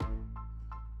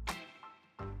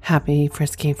Happy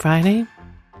Frisky Friday.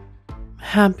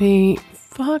 Happy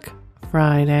Fuck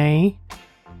Friday.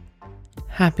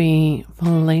 Happy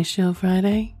Fellatio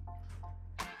Friday.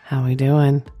 How we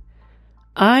doing?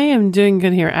 I am doing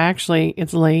good here. Actually,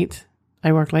 it's late.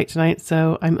 I work late tonight,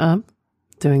 so I'm up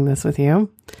doing this with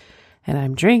you. And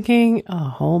I'm drinking a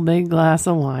whole big glass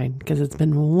of wine because it's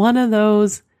been one of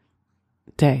those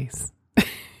days.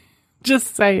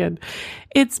 Just saying.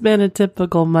 It's been a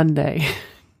typical Monday.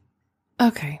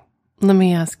 Okay, let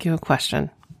me ask you a question.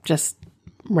 Just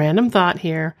random thought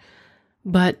here.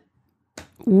 But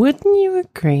wouldn't you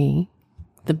agree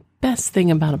the best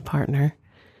thing about a partner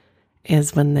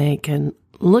is when they can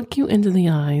look you into the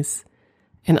eyes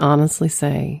and honestly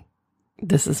say,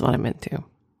 this is what I'm into?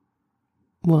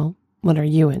 Well, what are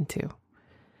you into?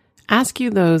 Ask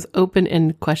you those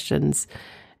open-ended questions,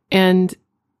 and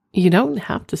you don't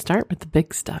have to start with the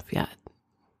big stuff yet.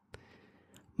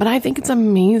 But I think it's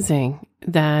amazing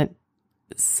that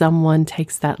someone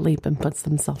takes that leap and puts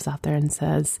themselves out there and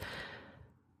says,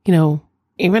 you know,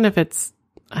 even if it's,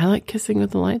 I like kissing with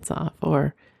the lights off,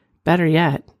 or better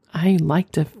yet, I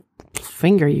like to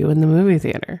finger you in the movie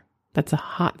theater. That's a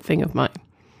hot thing of mine.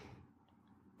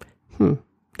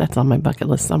 That's on my bucket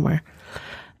list somewhere.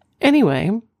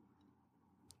 Anyway,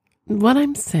 what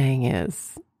I'm saying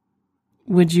is,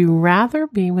 would you rather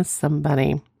be with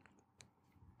somebody,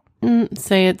 let's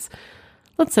say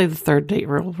the third date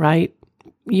rule, right?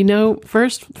 You know,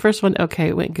 first one, okay,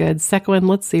 it went good. Second one,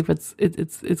 let's see if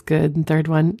it's good. And third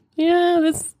one, yeah,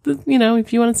 this, you know,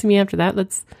 if you want to see me after that,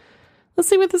 let's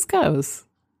see where this goes.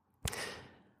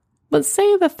 Let's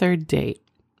say the third date,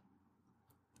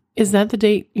 is that the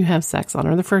date you have sex on,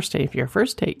 or the first date? If you're a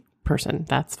first date person,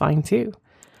 that's fine too.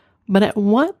 But at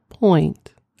what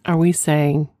point are we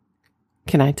saying,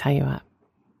 can I tie you up?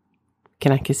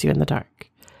 Can I kiss you in the dark?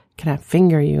 Can I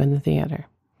finger you in the theater?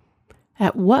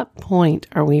 At what point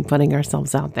are we putting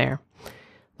ourselves out there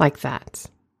like that?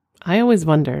 I always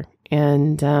wonder.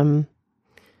 And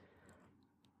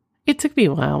it took me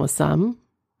a while with some,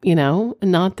 you know,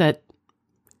 not that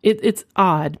it's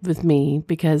odd with me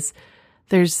because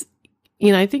there's,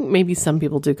 you know, I think maybe some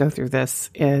people do go through this,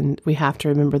 and we have to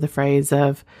remember the phrase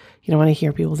of, you know, when I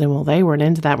hear people say, well, they weren't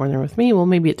into that when they're with me. Well,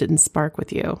 maybe it didn't spark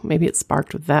with you. Maybe it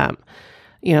sparked with them.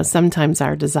 You know, sometimes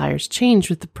our desires change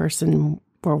with the person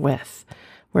we're with,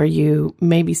 where you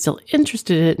may be still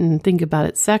interested in it and think about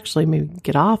it sexually, maybe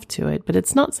get off to it, but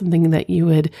it's not something that you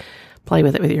would play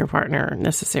with it with your partner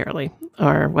necessarily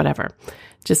or whatever.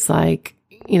 Just like,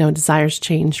 you know, desires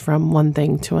change from one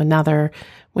thing to another.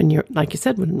 When you're, like you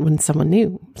said, when someone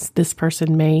new, this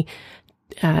person may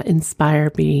inspire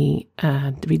to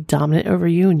be dominant over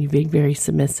you, and you be very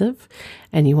submissive,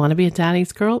 and you want to be a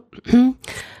daddy's girl.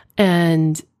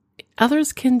 And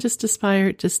others can just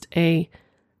aspire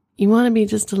you want to be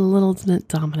just a little bit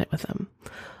dominant with them,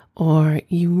 or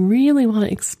you really want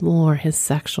to explore his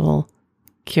sexual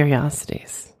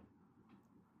curiosities.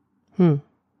 I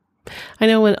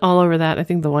know when all over that, I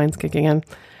think the wine's kicking in.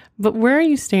 But where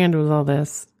you stand with all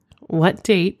this, what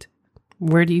date,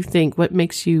 where do you think, what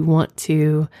makes you want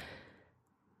to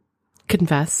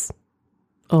confess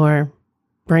or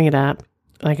bring it up?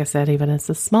 Like I said, even as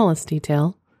the smallest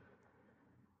detail.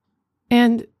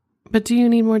 But do you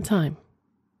need more time?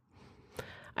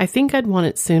 I think I'd want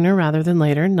it sooner rather than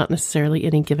later, not necessarily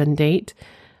any given date.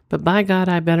 But by God,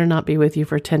 I better not be with you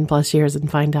for 10 plus years and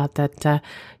find out that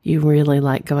you really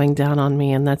like going down on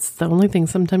me. And that's the only thing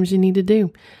sometimes you need to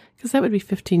do. Because that would be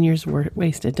 15 years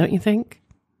wasted, don't you think?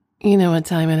 You know what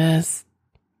time it is.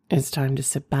 It's time to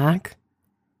sit back,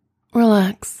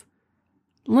 relax.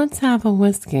 Let's have a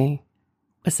whiskey,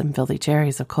 with some filthy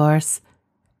cherries, of course,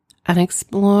 and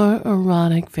explore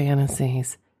erotic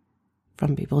fantasies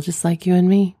from people just like you and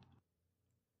me.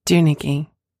 Dear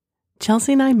Nikki,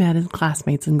 Chelsea and I met as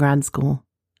classmates in grad school.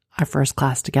 Our first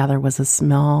class together was a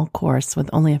small course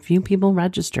with only a few people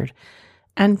registered,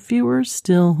 and fewer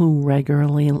still who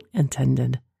regularly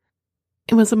attended.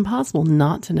 It was impossible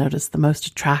not to notice the most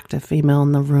attractive female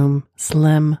in the room,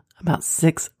 slim, about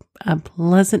 6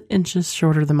 pleasant inches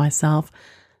shorter than myself,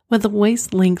 with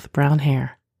waist-length brown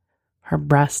hair. Her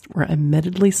breasts were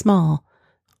admittedly small,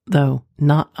 though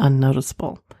not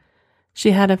unnoticeable.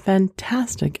 She had a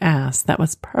fantastic ass that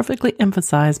was perfectly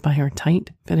emphasized by her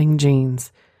tight-fitting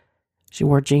jeans. She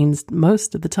wore jeans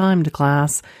most of the time to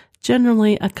class,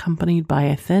 generally accompanied by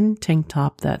a thin tank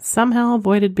top that somehow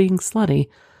avoided being slutty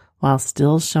while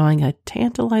still showing a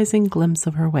tantalizing glimpse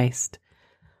of her waist.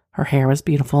 Her hair was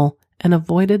beautiful and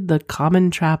avoided the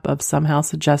common trap of somehow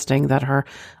suggesting that her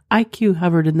IQ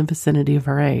hovered in the vicinity of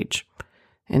her age.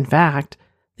 In fact,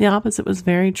 the opposite was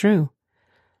very true.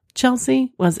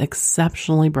 Chelsea was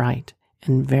exceptionally bright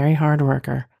and very hard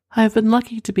worker. I have been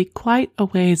lucky to be quite a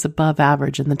ways above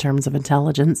average in the terms of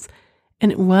intelligence,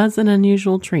 and it was an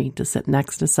unusual treat to sit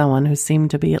next to someone who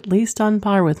seemed to be at least on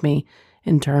par with me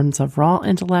in terms of raw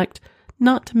intellect,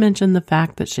 not to mention the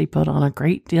fact that she put on a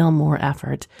great deal more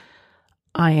effort.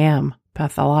 I am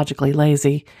pathologically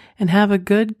lazy and have a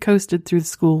good coasted through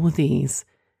school with ease.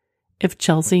 If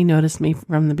Chelsea noticed me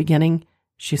from the beginning,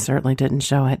 she certainly didn't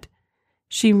show it.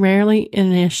 She rarely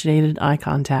initiated eye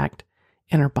contact,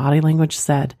 and her body language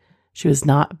said she was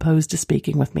not opposed to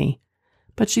speaking with me,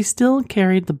 but she still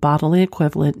carried the bodily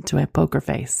equivalent to a poker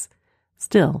face.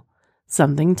 Still,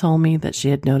 something told me that she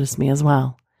had noticed me as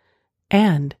well,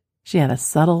 and she had a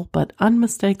subtle but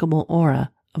unmistakable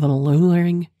aura of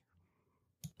alluring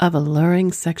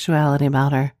sexuality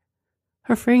about her.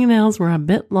 Her fingernails were a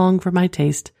bit long for my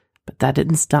taste, but that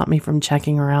didn't stop me from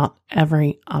checking her out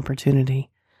every opportunity.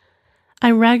 I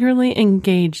regularly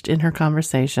engaged in her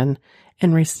conversation,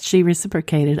 and she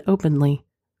reciprocated openly.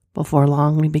 Before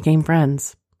long, we became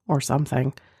friends, or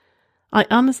something. I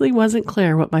honestly wasn't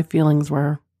clear what my feelings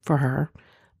were for her,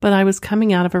 but I was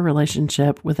coming out of a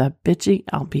relationship with a bitchy,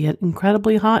 albeit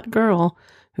incredibly hot girl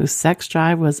whose sex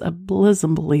drive was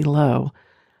abysmally low.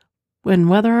 When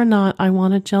whether or not I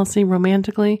wanted Chelsea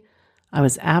romantically, I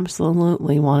was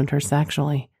absolutely wanted her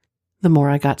sexually. The more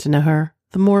I got to know her,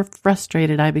 the more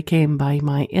frustrated I became by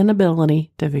my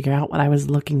inability to figure out what I was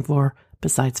looking for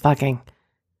besides fucking.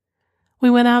 We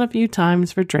went out a few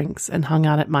times for drinks and hung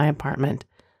out at my apartment.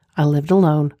 I lived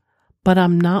alone, but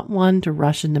I'm not one to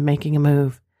rush into making a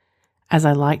move, as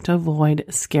I like to avoid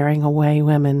scaring away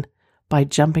women by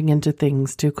jumping into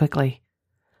things too quickly.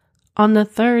 On the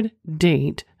third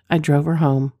date, I drove her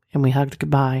home and we hugged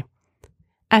goodbye.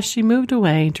 As she moved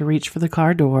away to reach for the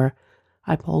car door,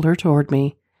 I pulled her toward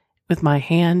me with my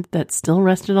hand that still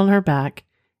rested on her back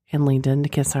and leaned in to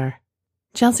kiss her.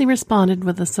 Chelsea responded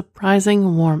with a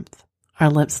surprising warmth, our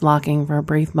lips locking for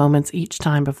brief moments each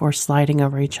time before sliding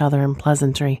over each other in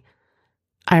pleasantry.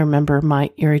 I remember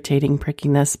my irritating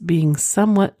prickiness being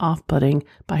somewhat off-putting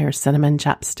by her cinnamon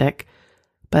chapstick,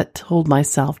 but told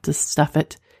myself to stuff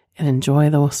it and enjoy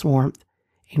the warmth,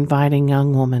 inviting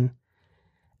young woman.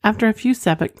 After a few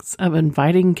seconds of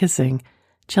inviting kissing,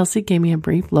 Chelsea gave me a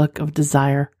brief look of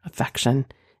desire, affection,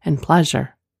 and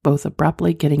pleasure, both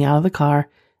abruptly getting out of the car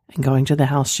and going to the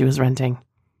house she was renting.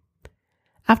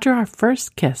 After our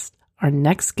first kiss, our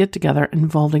next get-together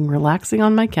involving relaxing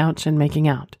on my couch and making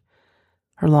out.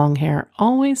 Her long hair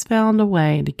always found a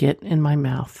way to get in my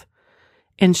mouth,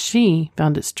 and she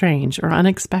found it strange or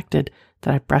unexpected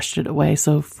that I brushed it away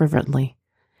so fervently.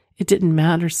 It didn't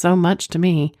matter so much to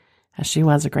me, as she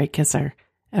was a great kisser,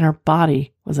 and her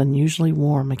body was unusually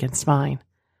warm against mine.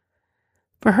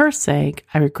 For her sake,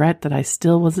 I regret that I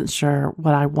still wasn't sure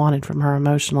what I wanted from her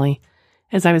emotionally,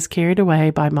 as I was carried away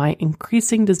by my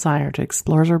increasing desire to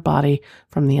explore her body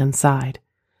from the inside.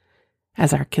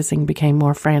 As our kissing became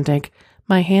more frantic,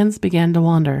 my hands began to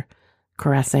wander,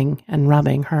 caressing and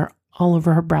rubbing her all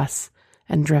over her breasts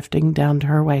and drifting down to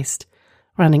her waist,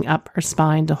 running up her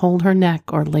spine to hold her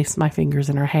neck or lace my fingers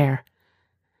in her hair.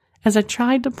 As I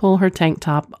tried to pull her tank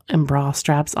top and bra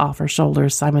straps off her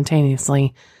shoulders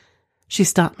simultaneously, she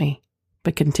stopped me,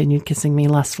 but continued kissing me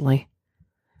lustfully.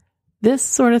 This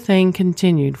sort of thing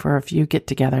continued for a few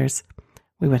get-togethers.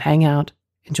 We would hang out,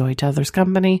 enjoy each other's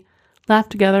company, laugh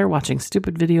together watching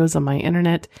stupid videos on my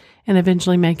internet, and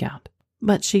eventually make out.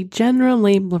 But she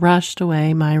generally brushed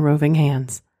away my roving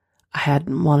hands. I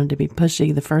hadn't wanted to be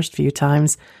pushy the first few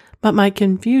times, but my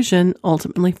confusion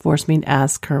ultimately forced me to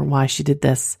ask her why she did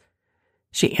this.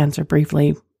 She answered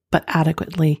briefly, but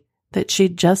adequately, that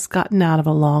she'd just gotten out of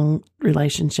a long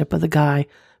relationship with a guy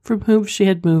from whom she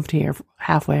had moved here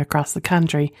halfway across the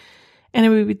country, and it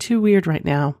would be too weird right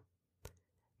now.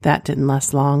 That didn't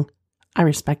last long. I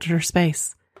respected her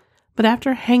space. But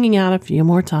after hanging out a few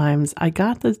more times, I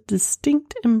got the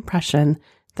distinct impression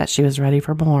that she was ready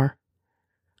for more.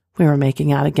 We were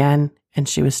making out again, and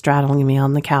she was straddling me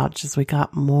on the couch as we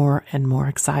got more and more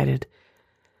excited.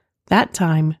 That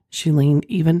time, she leaned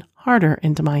even harder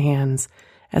into my hands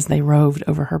as they roved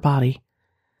over her body.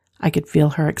 I could feel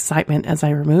her excitement as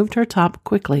I removed her top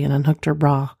quickly and unhooked her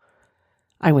bra.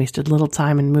 I wasted little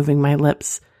time in moving my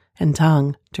lips and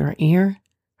tongue to her ear,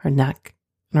 her neck,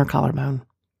 and her collarbone.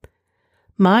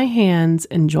 My hands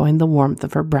enjoyed the warmth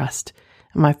of her breast,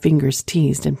 and my fingers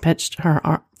teased and pinched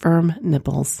her firm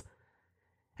nipples.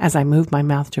 As I moved my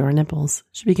mouth to her nipples,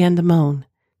 she began to moan,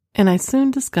 and I soon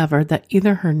discovered that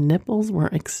either her nipples were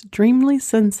extremely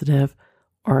sensitive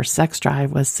or her sex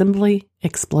drive was simply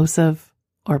explosive,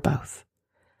 or both.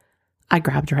 I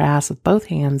grabbed her ass with both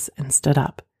hands and stood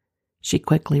up, She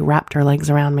quickly wrapped her legs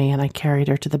around me, and I carried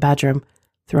her to the bedroom,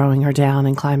 throwing her down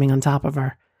and climbing on top of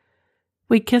her.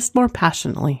 We kissed more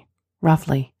passionately,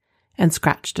 roughly, and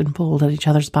scratched and pulled at each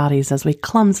other's bodies as we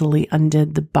clumsily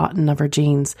undid the button of her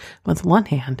jeans with one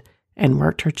hand and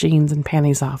worked her jeans and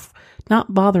panties off,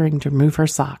 not bothering to remove her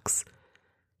socks.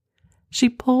 She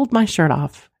pulled my shirt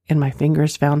off, and my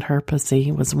fingers found her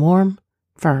pussy was warm,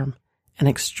 firm, and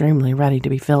extremely ready to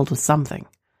be filled with something.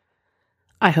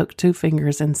 I hooked 2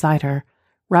 fingers inside her,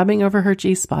 rubbing over her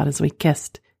G-spot as we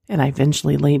kissed, and I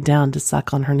eventually laid down to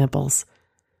suck on her nipples.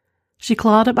 She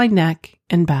clawed at my neck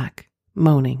and back,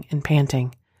 moaning and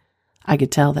panting. I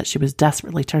could tell that she was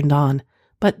desperately turned on,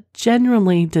 but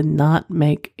genuinely did not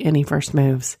make any first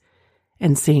moves,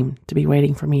 and seemed to be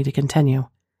waiting for me to continue.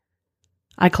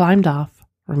 I climbed off,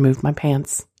 removed my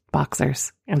pants,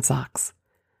 boxers, and socks.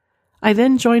 I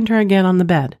then joined her again on the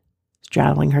bed,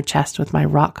 straddling her chest with my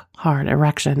rock-hard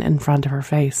erection in front of her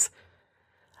face.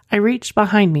 I reached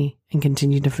behind me and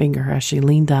continued to finger her as she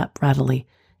leaned up readily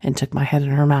and took my head in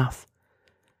her mouth.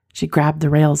 She grabbed the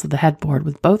rails of the headboard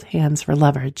with both hands for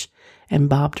leverage and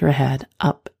bobbed her head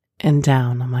up and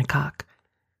down on my cock.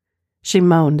 She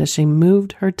moaned as she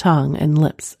moved her tongue and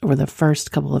lips over the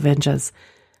first couple of inches,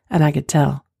 and I could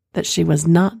tell that she was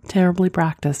not terribly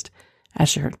practiced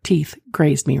as her teeth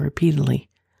grazed me repeatedly.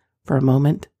 For a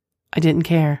moment, I didn't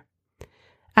care.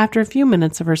 After a few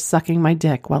minutes of her sucking my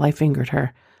dick while I fingered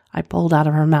her, I pulled out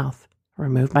of her mouth,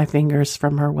 removed my fingers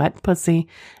from her wet pussy,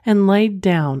 and laid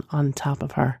down on top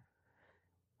of her.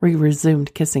 We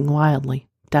resumed kissing wildly,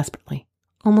 desperately,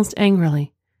 almost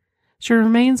angrily. She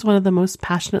remains one of the most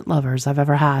passionate lovers I've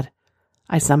ever had.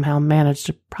 I somehow managed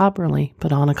to properly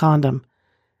put on a condom.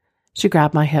 She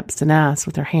grabbed my hips and ass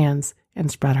with her hands and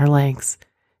spread her legs,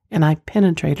 and I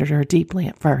penetrated her deeply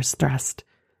at first thrust.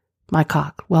 My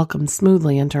cock welcomed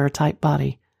smoothly into her tight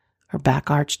body. Her back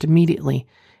arched immediately,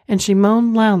 and she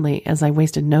moaned loudly as I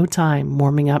wasted no time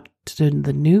warming up to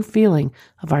the new feeling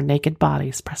of our naked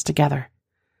bodies pressed together.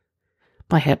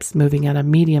 My hips moving at a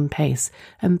medium pace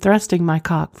and thrusting my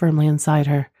cock firmly inside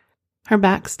her. Her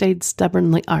back stayed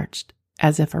stubbornly arched,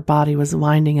 as if her body was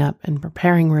winding up and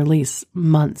preparing release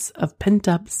months of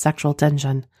pent-up sexual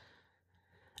tension.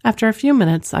 After a few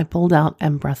minutes, I pulled out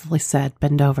and breathlessly said,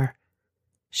 "Bend over."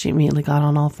 She immediately got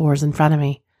on all fours in front of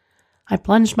me. I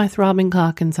plunged my throbbing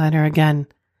cock inside her again.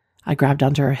 I grabbed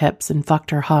onto her hips and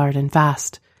fucked her hard and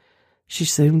fast. She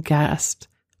soon gasped,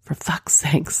 "For fuck's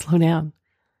sake, slow down."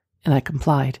 And I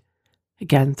complied,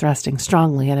 again thrusting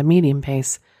strongly at a medium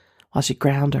pace while she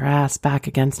ground her ass back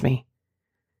against me.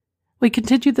 We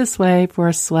continued this way for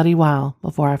a sweaty while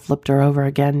before I flipped her over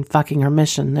again, fucking her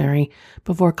missionary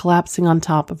before collapsing on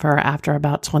top of her after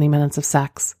about 20 minutes of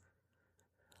sex.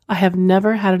 I have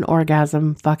never had an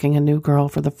orgasm fucking a new girl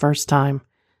for the first time.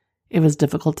 It was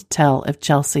difficult to tell if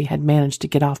Chelsea had managed to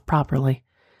get off properly,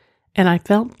 and I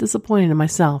felt disappointed in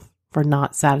myself for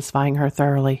not satisfying her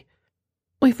thoroughly.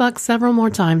 We fucked several more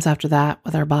times after that,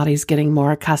 with our bodies getting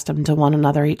more accustomed to one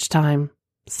another each time.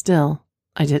 Still,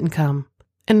 I didn't come,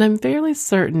 and I'm fairly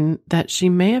certain that she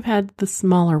may have had the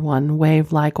smaller one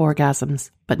wave-like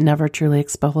orgasms, but never truly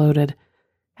exploded.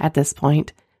 At this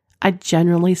point, I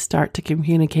generally start to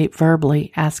communicate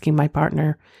verbally, asking my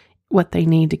partner what they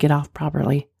need to get off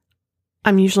properly.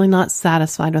 I'm usually not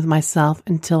satisfied with myself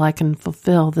until I can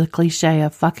fulfill the cliche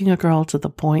of fucking a girl to the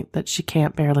point that she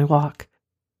can't barely walk.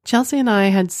 Chelsea and I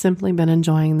had simply been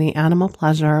enjoying the animal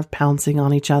pleasure of pouncing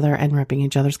on each other and ripping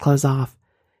each other's clothes off,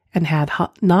 and had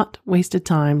not wasted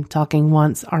time talking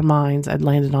once our minds had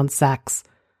landed on sex.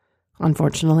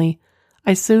 Unfortunately,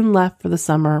 I soon left for the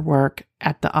summer work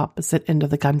at the opposite end of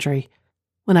the country.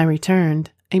 When I returned,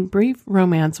 a brief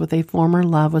romance with a former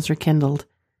love was rekindled,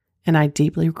 and I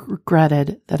deeply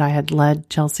regretted that I had led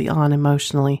Chelsea on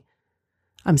emotionally.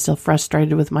 I'm still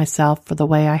frustrated with myself for the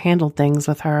way I handled things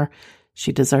with her.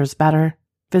 She deserves better,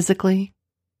 physically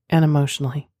and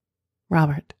emotionally.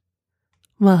 Robert.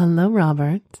 Well, hello,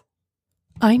 Robert.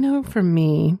 I know for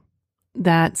me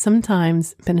that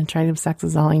sometimes penetrative sex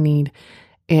is all I need.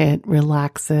 It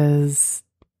relaxes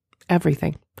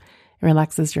everything. It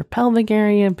relaxes your pelvic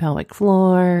area, pelvic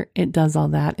floor. It does all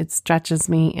that. It stretches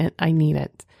me, and I need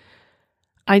it.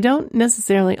 I don't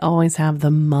necessarily always have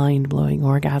the mind-blowing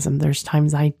orgasm. There's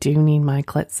times I do need my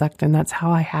clit sucked, and that's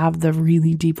how I have the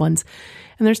really deep ones.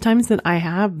 And there's times that I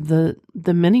have the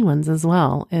mini ones as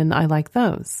well, and I like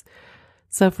those.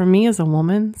 So for me as a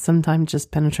woman, sometimes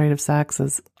just penetrative sex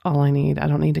is all I need. I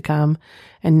don't need to come.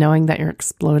 And knowing that you're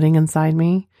exploding inside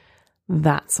me,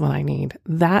 that's what I need.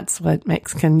 That's what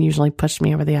can usually push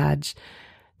me over the edge.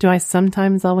 Do I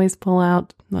sometimes always pull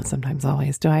out? Not sometimes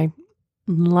always. Do I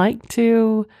like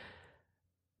to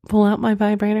pull out my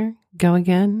vibrator, go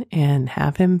again, and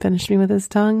have him finish me with his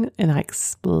tongue, and I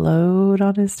explode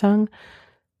on his tongue?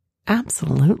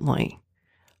 Absolutely.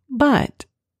 But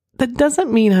that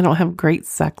doesn't mean I don't have great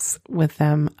sex with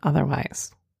them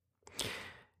otherwise.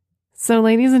 So,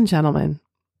 ladies and gentlemen,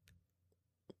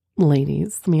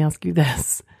 let me ask you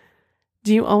this.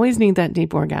 Do you always need that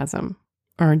deep orgasm?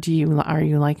 Or are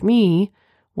you like me,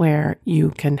 where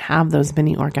you can have those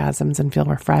mini orgasms and feel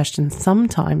refreshed, and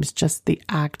sometimes just the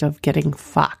act of getting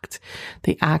fucked,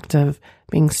 the act of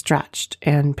being stretched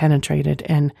and penetrated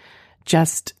and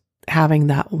just having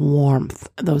that warmth,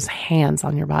 those hands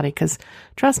on your body? Because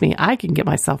trust me, I can get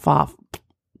myself off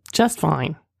just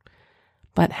fine.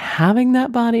 But having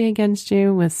that body against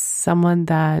you with someone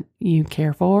that you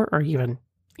care for, or even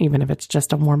if it's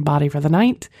just a warm body for the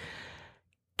night,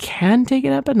 can take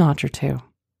it up a notch or two.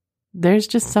 There's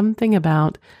just something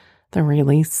about the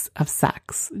release of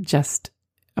sex, just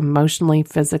emotionally,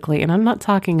 physically, and I'm not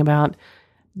talking about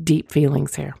deep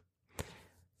feelings here.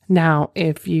 Now,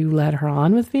 if you led her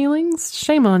on with feelings,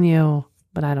 shame on you,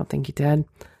 but I don't think you did.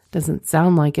 Doesn't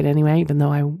sound like it anyway, even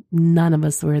though none of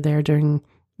us were there during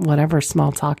whatever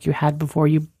small talk you had before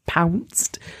you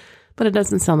pounced, but it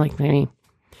doesn't sound like me.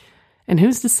 And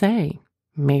who's to say?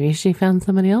 Maybe she found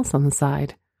somebody else on the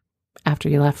side after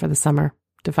you left for the summer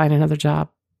to find another job.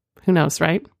 Who knows,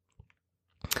 right?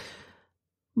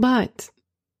 But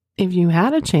if you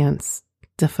had a chance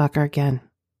to fuck her again,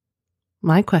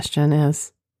 my question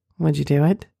is, would you do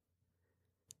it?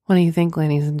 What do you think,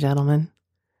 ladies and gentlemen?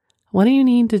 What do you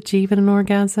need to achieve an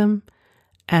orgasm?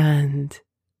 And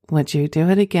would you do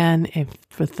it again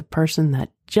with the person that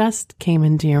just came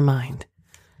into your mind?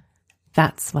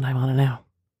 That's what I want to know.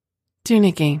 Dear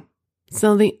Nikki,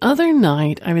 so the other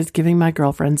night I was giving my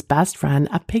girlfriend's best friend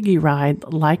a piggy ride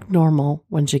like normal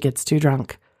when she gets too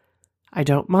drunk. I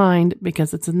don't mind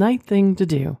because it's a nice thing to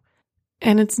do.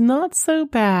 And it's not so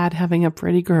bad having a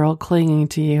pretty girl clinging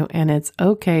to you, and it's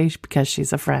okay because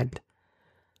she's a friend.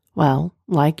 Well,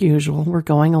 like usual, we're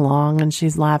going along and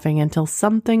she's laughing until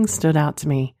something stood out to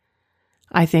me.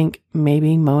 I think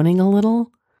maybe moaning a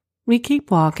little. We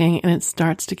keep walking and it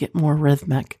starts to get more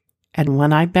rhythmic. And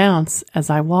when I bounce as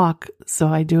I walk, so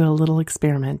I do a little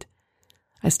experiment.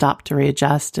 I stop to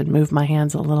readjust and move my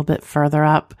hands a little bit further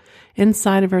up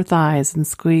inside of her thighs and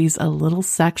squeeze a little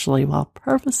sexually while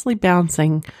purposely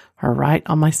bouncing her right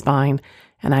on my spine.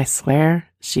 And I swear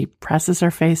she presses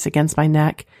her face against my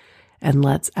neck and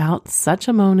lets out such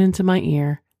a moan into my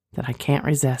ear that I can't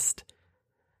resist.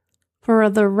 For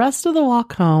the rest of the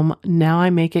walk home, now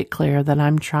I make it clear that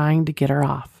I'm trying to get her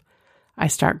off. I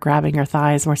start grabbing her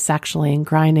thighs more sexually and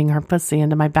grinding her pussy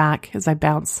into my back as I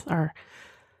bounce her.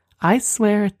 I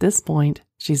swear at this point,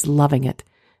 she's loving it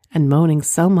and moaning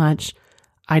so much,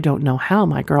 I don't know how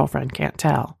my girlfriend can't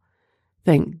tell.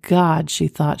 Thank God she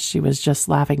thought she was just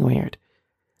laughing weird.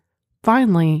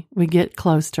 Finally, we get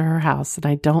close to her house and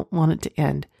I don't want it to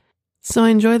end. So I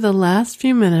enjoy the last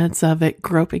few minutes of it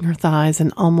groping her thighs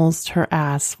and almost her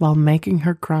ass while making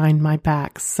her grind my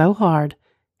back so hard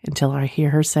until I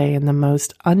hear her say in the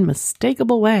most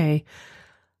unmistakable way,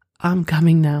 "I'm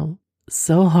coming now,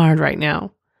 so hard right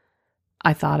now."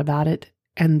 I thought about it,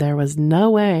 and there was no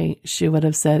way she would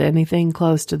have said anything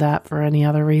close to that for any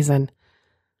other reason.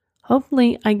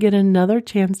 Hopefully I get another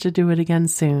chance to do it again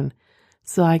soon,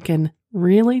 so I can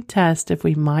really test if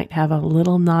we might have a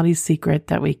little naughty secret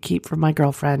that we keep from my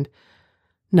girlfriend.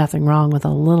 Nothing wrong with a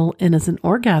little innocent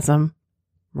orgasm,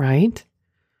 right?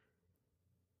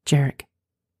 Jarek.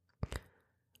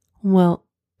 Well,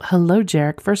 hello,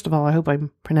 Jarek. First of all, I hope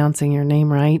I'm pronouncing your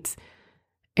name right.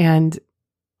 And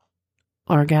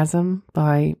Orgasm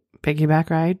by Piggyback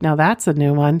Ride. Now that's a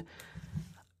new one.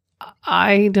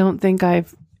 I don't think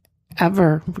I've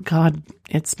ever, God,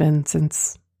 it's been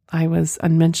since I was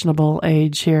unmentionable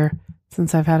age here,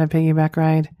 since I've had a piggyback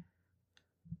ride.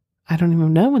 I don't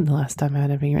even know when the last time I had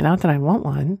a piggyback. Not that I want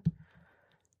one.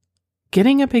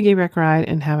 Getting a piggyback ride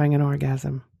and having an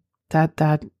orgasm.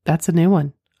 That's a new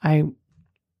one.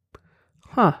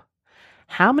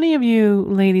 How many of you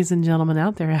ladies and gentlemen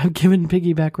out there have given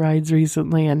piggyback rides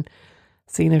recently and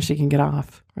seen if she can get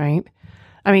off, right?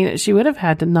 I mean, she would have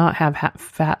had to not have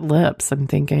fat lips, I'm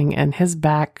thinking, and his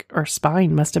back or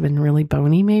spine must have been really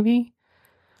bony, maybe?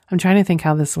 I'm trying to think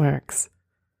how this works.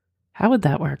 How would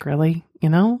that work, really? You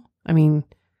know?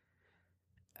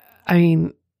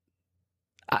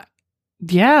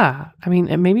 Yeah. I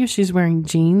mean, maybe if she's wearing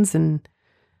jeans and,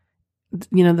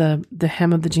 you know, the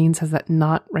hem of the jeans has that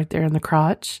knot right there in the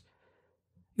crotch.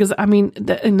 Because,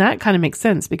 and that kind of makes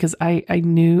sense because I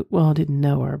didn't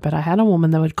know her, but I had a woman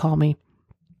that would call me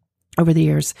over the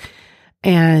years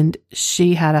And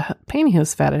she had a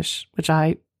pantyhose fetish, which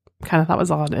I kind of thought was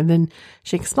odd. And then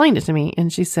she explained it to me,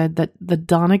 and she said that the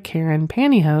Donna Karan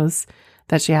pantyhose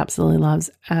that she absolutely loves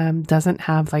doesn't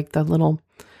have like the little,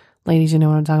 ladies, you know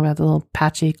what I'm talking about, the little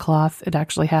patchy cloth. It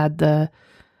actually had I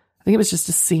think it was just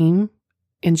a seam,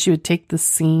 and she would take the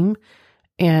seam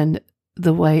and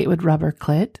the way it would rub her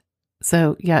clit.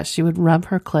 So yeah, she would rub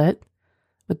her clit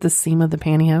with the seam of the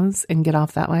pantyhose and get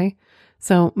off that way.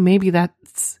 So maybe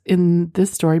that's in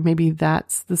this story, maybe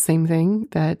that's the same thing,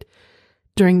 that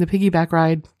during the piggyback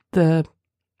ride, the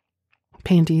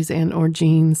panties and or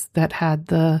jeans that had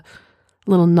the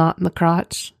little knot in the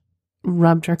crotch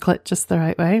rubbed her clit just the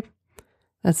right way.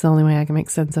 That's the only way I can make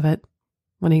sense of it.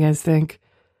 What do you guys think?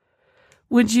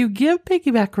 Would you give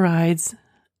piggyback rides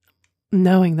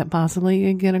knowing that possibly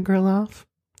you'd get a girl off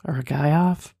or a guy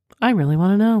off? I really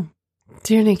want to know.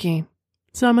 Dear Nikki,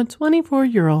 so I'm a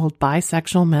 24-year-old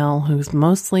bisexual male who's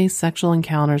mostly sexual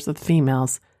encounters with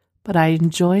females, but I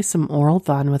enjoy some oral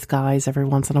fun with guys every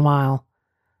once in a while.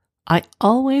 I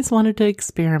always wanted to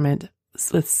experiment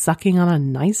with sucking on a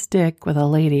nice dick with a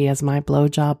lady as my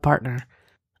blowjob partner.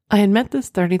 I had met this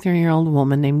 33-year-old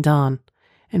woman named Dawn,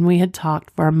 and we had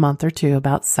talked for a month or two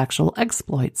about sexual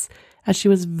exploits, as she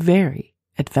was very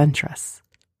adventurous.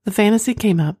 The fantasy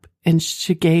came up, and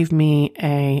she gave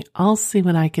me I'll see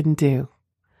what I can do.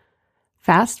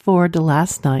 Fast forward to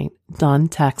last night, Dawn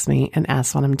texts me and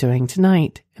asks what I'm doing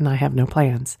tonight, and I have no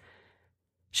plans.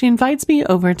 She invites me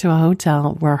over to a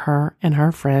hotel where her and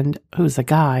her friend, who's a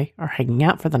guy, are hanging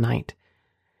out for the night.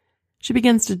 She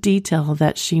begins to detail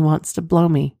that she wants to blow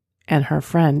me and her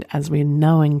friend, as we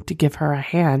knowing to give her a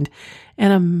hand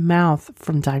and a mouth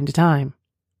from time to time.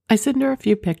 I send her a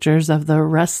few pictures of the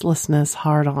restlessness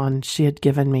hard-on she had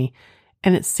given me,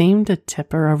 and it seemed to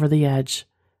tip her over the edge,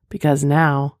 because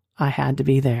now I had to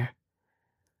be there.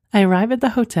 I arrive at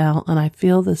the hotel and I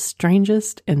feel the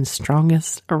strangest and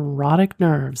strongest erotic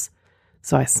nerves,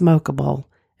 so I smoke a bowl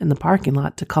in the parking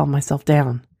lot to calm myself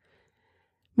down.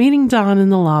 Meeting Dawn in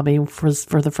the lobby was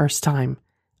for the first time.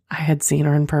 I had seen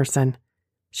her in person.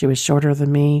 She was shorter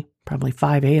than me, probably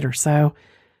 5'8" or so.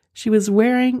 She was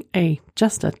wearing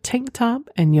just a tank top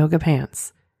and yoga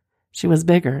pants. She was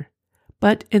bigger,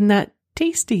 but in that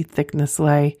tasty thickness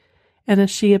way, and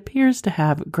as she appears to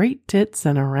have great tits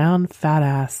and a round fat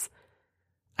ass.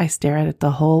 I stare at it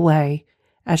the whole way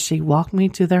as she walked me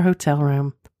to their hotel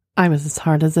room. I was as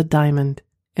hard as a diamond,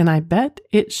 and I bet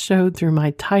it showed through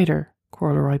my tighter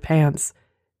corduroy pants.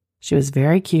 She was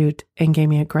very cute and gave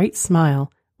me a great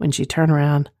smile. When she turned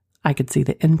around, I could see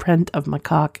the imprint of my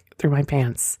cock through my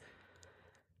pants.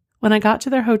 When I got to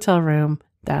their hotel room,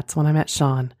 that's when I met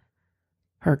Sean,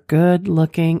 her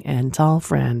good-looking and tall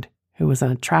friend, who was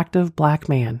an attractive black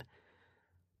man.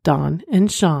 Dawn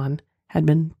and Sean had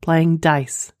been playing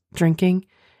dice, drinking,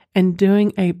 and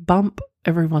doing a bump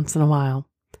every once in a while.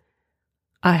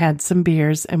 I had some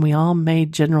beers, and we all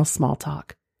made general small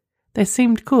talk. They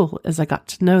seemed cool as I got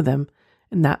to know them,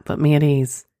 and that put me at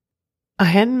ease. I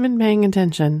hadn't been paying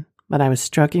attention, but I was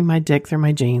stroking my dick through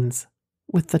my jeans,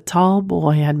 with the tall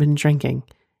boy had been drinking,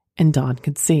 and Dawn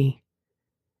could see.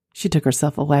 She took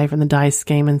herself away from the dice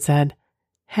game and said,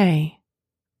 "Hey,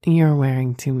 you're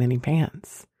wearing too many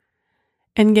pants,"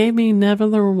 and gave me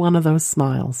another one of those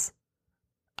smiles.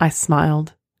 I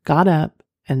smiled, got up,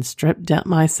 and stripped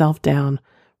myself down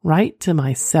right to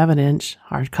my 7-inch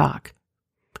hard cock.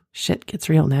 Shit gets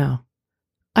real now.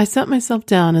 I sat myself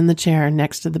down in the chair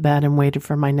next to the bed and waited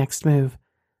for my next move.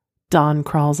 Dawn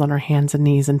crawls on her hands and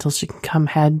knees until she can come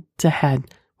head to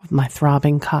head with my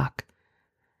throbbing cock.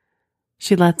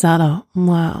 She lets out a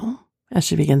wow as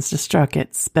she begins to stroke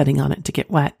it, spitting on it to get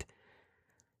wet.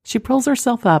 She pulls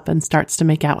herself up and starts to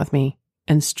make out with me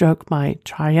and stroke my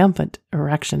triumphant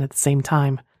erection at the same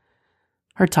time.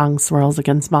 Her tongue swirls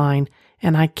against mine,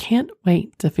 and I can't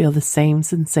wait to feel the same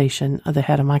sensation of the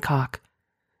head of my cock.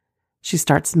 She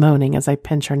starts moaning as I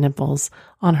pinch her nipples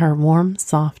on her warm,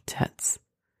 soft tits.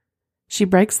 She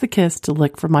breaks the kiss to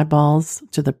lick from my balls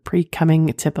to the pre-coming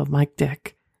tip of my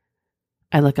dick.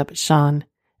 I look up at Sean,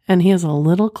 and he is a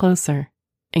little closer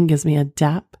and gives me a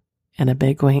dap and a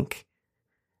big wink.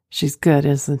 She's good,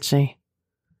 isn't she?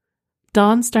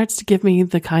 Dawn starts to give me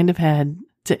the kind of head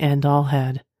to end all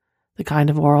head, the kind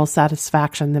of oral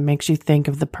satisfaction that makes you think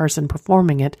of the person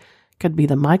performing it could be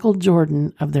the Michael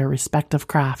Jordan of their respective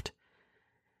craft.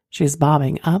 She is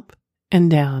bobbing up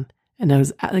and down and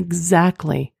knows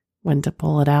exactly when to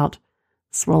pull it out,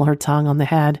 swirl her tongue on the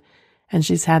head, and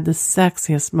she's had the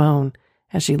sexiest moan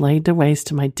as she laid to waste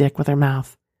to my dick with her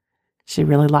mouth. She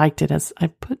really liked it as I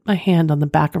put my hand on the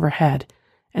back of her head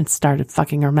and started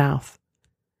fucking her mouth.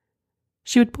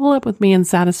 She would pull up with me in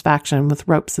satisfaction with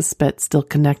ropes of spit still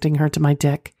connecting her to my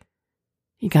dick.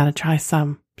 "You gotta try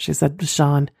some," she said to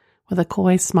Sean with a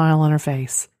coy smile on her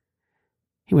face.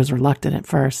 He was reluctant at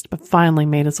first, but finally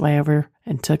made his way over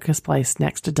and took his place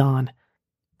next to Dawn.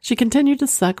 She continued to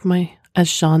suck as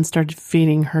Sean started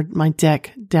feeding her my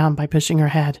dick down by pushing her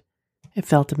head. It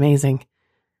felt amazing.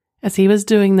 As he was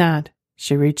doing that,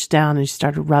 she reached down and she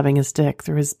started rubbing his dick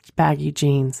through his baggy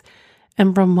jeans,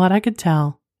 and from what I could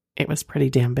tell, it was pretty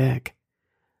damn big.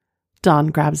 Dawn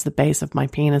grabs the base of my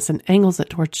penis and angles it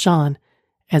towards Sean,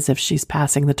 as if she's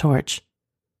passing the torch.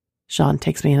 Sean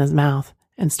takes me in his mouth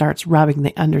and starts rubbing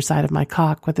the underside of my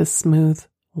cock with his smooth,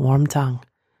 warm tongue.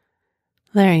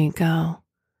 "There you go,"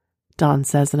 Dawn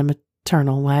says in a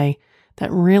maternal way that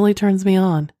really turns me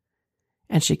on,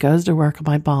 and she goes to work on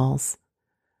my balls.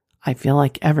 I feel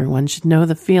like everyone should know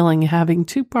the feeling of having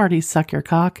two parties suck your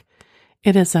cock.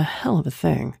 It is a hell of a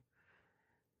thing.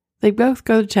 They both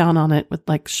go to town on it with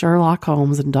like Sherlock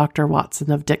Holmes and Dr.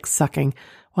 Watson of dick sucking,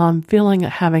 while I'm feeling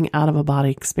having out-of-a-body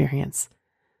experience.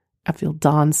 I feel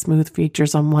Dawn's smooth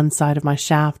features on one side of my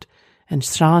shaft and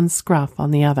Sean's scruff on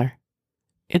the other.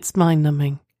 It's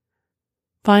mind-numbing.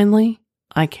 Finally,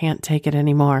 I can't take it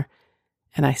anymore,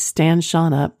 and I stand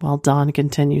Sean up while Dawn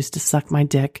continues to suck my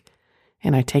dick,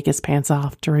 and I take his pants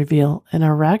off to reveal an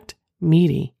erect,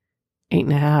 meaty,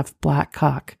 8.5 black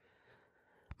cock.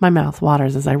 My mouth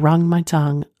waters as I wrung my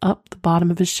tongue up the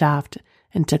bottom of his shaft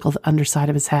and tickle the underside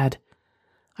of his head.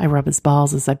 I rub his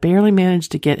balls as I barely manage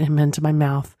to get him into my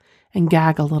mouth and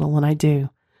gag a little when I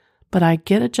do, but I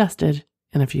get adjusted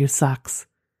in a few sucks.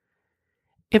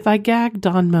 If I gag,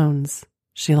 Dawn moans.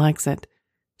 She likes it.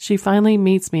 She finally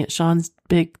meets me at Sean's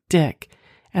big dick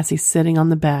as he's sitting on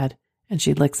the bed, and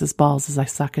she licks his balls as I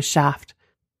suck his shaft.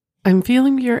 I'm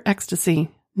feeling pure ecstasy,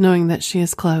 knowing that she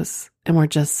is close, and we're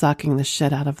just sucking the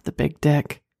shit out of the big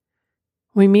dick.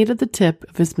 We meet at the tip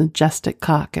of his majestic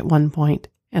cock at one point,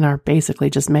 and are basically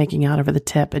just making out over the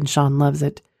tip, and Sean loves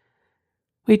it.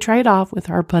 We trade off with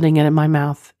her putting it in my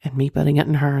mouth and me putting it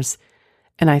in hers,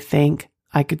 and I think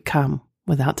I could come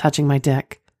without touching my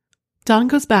dick. Dawn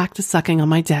goes back to sucking on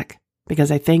my dick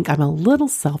because I think I'm a little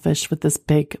selfish with this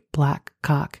big black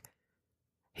cock.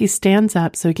 He stands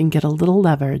up so he can get a little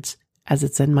leverage as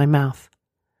it's in my mouth.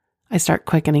 I start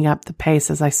quickening up the pace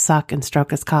as I suck and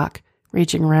stroke his cock,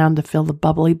 reaching around to feel the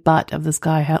bubbly butt of this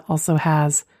guy also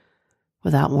has.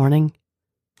 Without warning,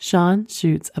 Sean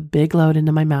shoots a big load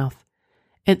into my mouth.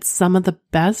 It's some of the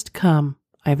best cum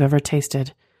I've ever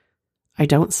tasted. I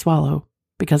don't swallow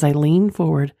because I lean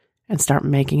forward and start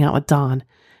making out with Dawn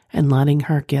and letting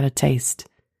her get a taste.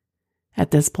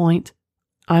 At this point,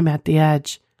 I'm at the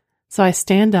edge, so I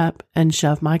stand up and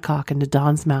shove my cock into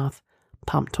Dawn's mouth,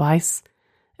 pump twice,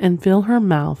 and fill her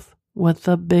mouth with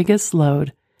the biggest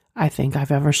load I think I've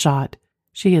ever shot.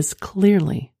 She is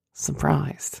clearly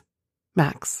surprised.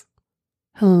 Max.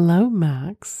 Hello,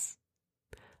 Max.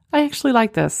 I actually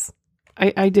like this.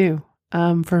 I do.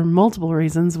 For multiple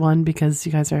reasons. One, because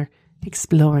you guys are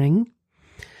exploring.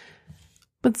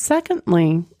 But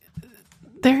secondly,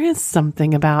 there is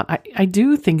something about, I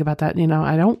do think about that. You know,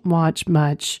 I don't watch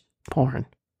much porn.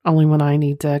 Only when I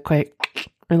need to quick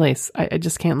release. I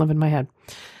just can't live in my head.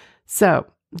 So,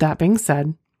 that being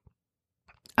said,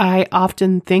 I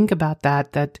often think about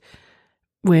that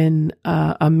when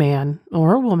a man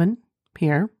or a woman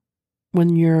here,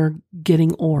 when you're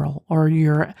getting oral or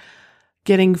you're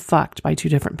getting fucked by two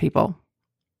different people,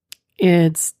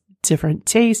 it's different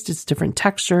taste, it's different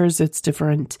textures, it's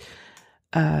different,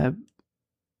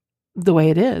 the way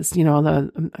it is, you know,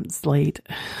 it's late,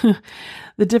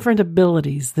 the different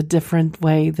abilities, the different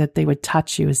way that they would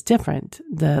touch you is different.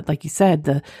 Like you said,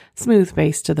 the smooth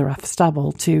face to the rough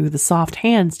stubble, to the soft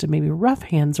hands, to maybe rough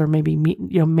hands, or maybe,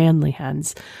 you know, manly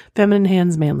hands, feminine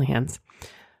hands, manly hands,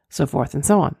 so forth and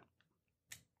so on.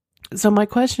 So my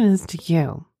question is to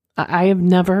you. I have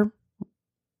never,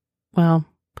 well,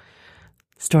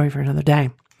 story for another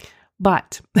day,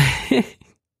 but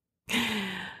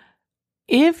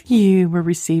if you were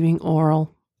receiving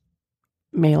oral,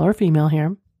 male or female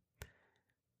here,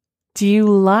 do you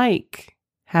like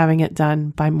having it done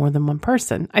by more than one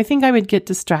person? I think I would get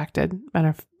distracted.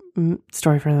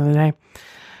 Story for another day.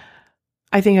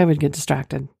 I think I would get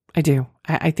distracted. I do.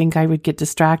 I think I would get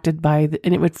distracted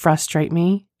and it would frustrate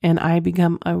me, and I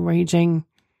become a raging,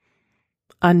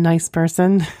 unnice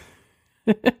person.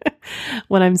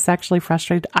 When I'm sexually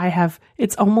frustrated,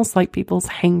 it's almost like people's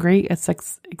hangry,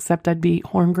 except I'd be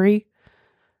horngry.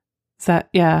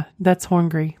 That's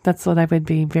horngry. That's what I would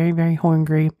be. Very, very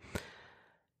horngry.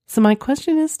 So my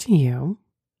question is to you,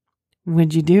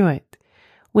 would you do it?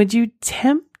 Would you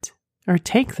tempt or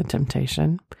take the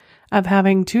temptation of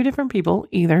having two different people,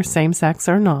 either same sex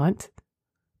or not,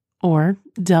 or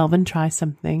delve and try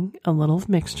something, a little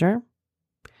mixture,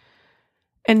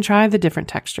 and try the different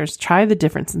textures, try the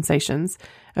different sensations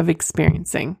of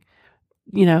experiencing,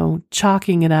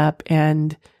 chalking it up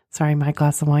and, sorry, my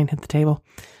glass of wine hit the table,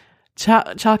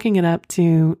 chalking it up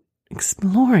to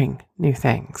exploring new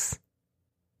things.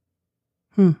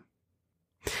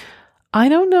 I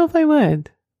don't know if I would.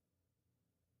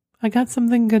 I got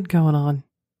something good going on.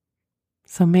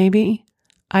 So maybe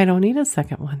I don't need a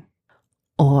second one.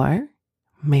 Or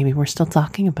maybe we're still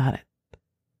talking about it.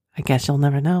 I guess you'll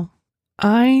never know.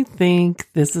 I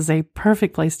think this is a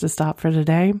perfect place to stop for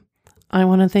today. I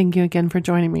want to thank you again for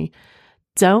joining me.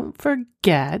 Don't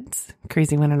forget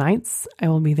Crazy Winter Nights. I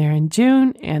will be there in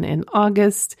June and in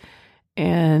August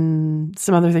and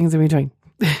some other things that we're doing.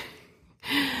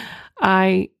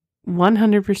 I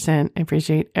 100%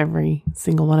 appreciate every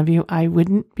single one of you. I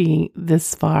wouldn't be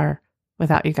this far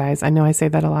without you guys. I know I say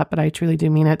that a lot, but I truly do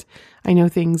mean it. I know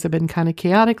things have been kind of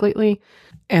chaotic lately,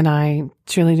 and I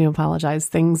truly do apologize.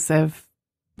 Things have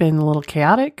been a little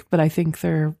chaotic, but I think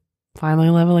they're finally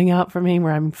leveling out for me,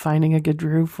 where I'm finding a good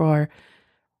groove for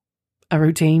a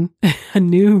routine, a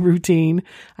new routine,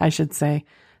 I should say.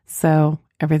 So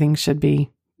everything should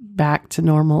be back to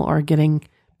normal, or getting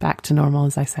back to normal,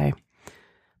 as I say.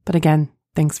 But again,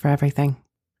 thanks for everything.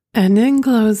 And in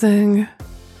closing,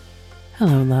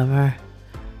 hello, lover.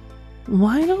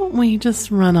 Why don't we just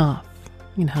run off?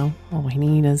 All we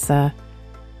need is a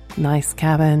nice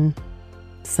cabin,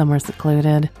 somewhere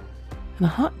secluded, and a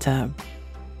hot tub.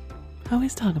 I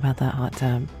always talk about that hot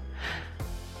tub.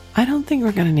 I don't think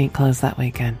we're going to need clothes that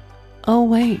weekend. Oh,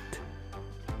 wait.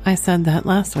 I said that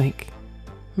last week.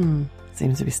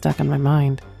 Seems to be stuck in my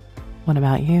mind. What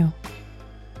about you?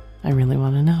 I really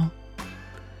want to know.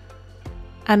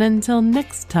 And until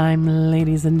next time,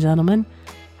 ladies and gentlemen,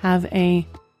 have a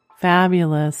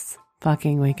fabulous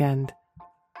fucking weekend.